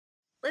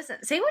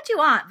Listen, say what you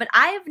want, but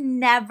I have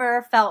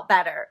never felt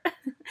better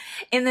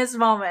in this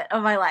moment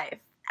of my life,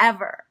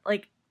 ever,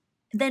 like,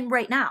 than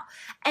right now.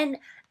 And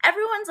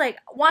everyone's like,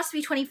 wants to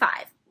be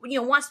 25,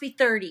 wants to be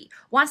 30,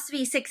 wants to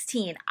be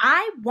 16.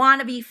 I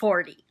want to be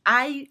 40.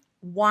 I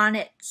want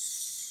it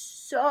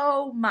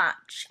so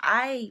much.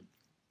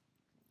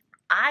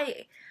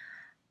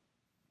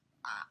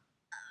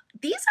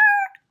 These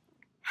are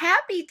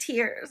happy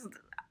tears.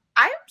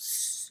 I'm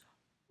so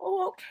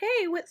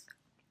okay with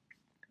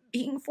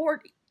being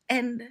 40,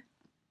 and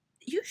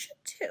you should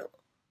too.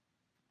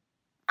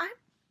 I'm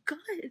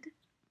good.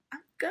 I'm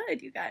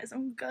good, you guys.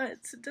 I'm good.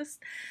 So just,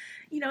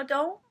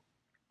 don't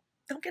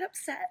get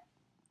upset.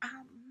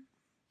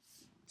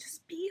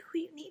 Just be who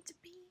you need to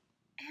be,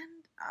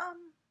 and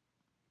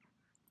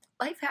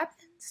life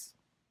happens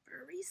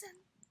for a reason.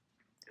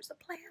 There's a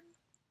plan.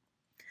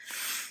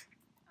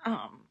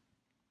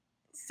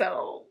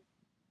 So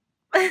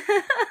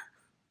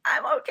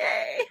I'm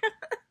okay.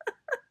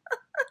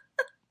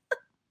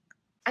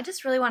 I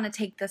just really want to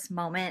take this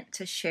moment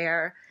to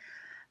share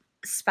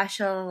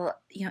special,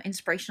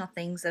 inspirational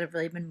things that have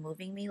really been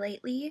moving me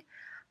lately.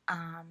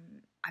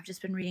 I've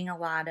just been reading a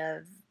lot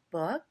of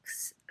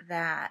books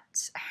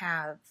that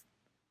have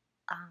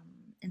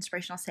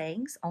inspirational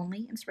sayings,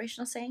 only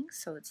inspirational sayings.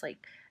 So it's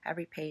like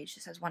every page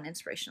just has one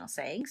inspirational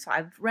saying. So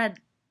I've read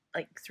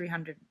like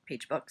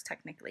 300-page books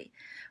technically,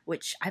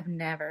 which I've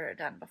never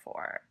done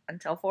before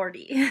until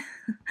 40.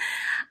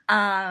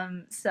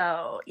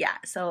 So yeah,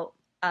 so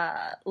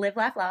live,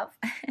 laugh, love.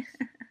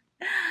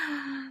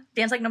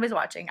 Dance like nobody's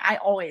watching. I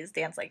always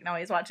dance like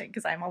nobody's watching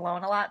because I'm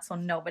alone a lot, so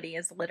nobody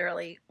is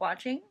literally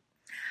watching.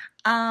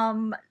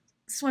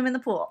 Swim in the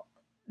pool,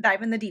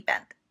 dive in the deep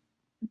end.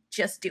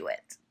 Just do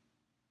it.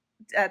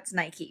 That's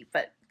Nike,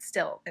 but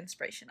still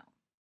inspirational.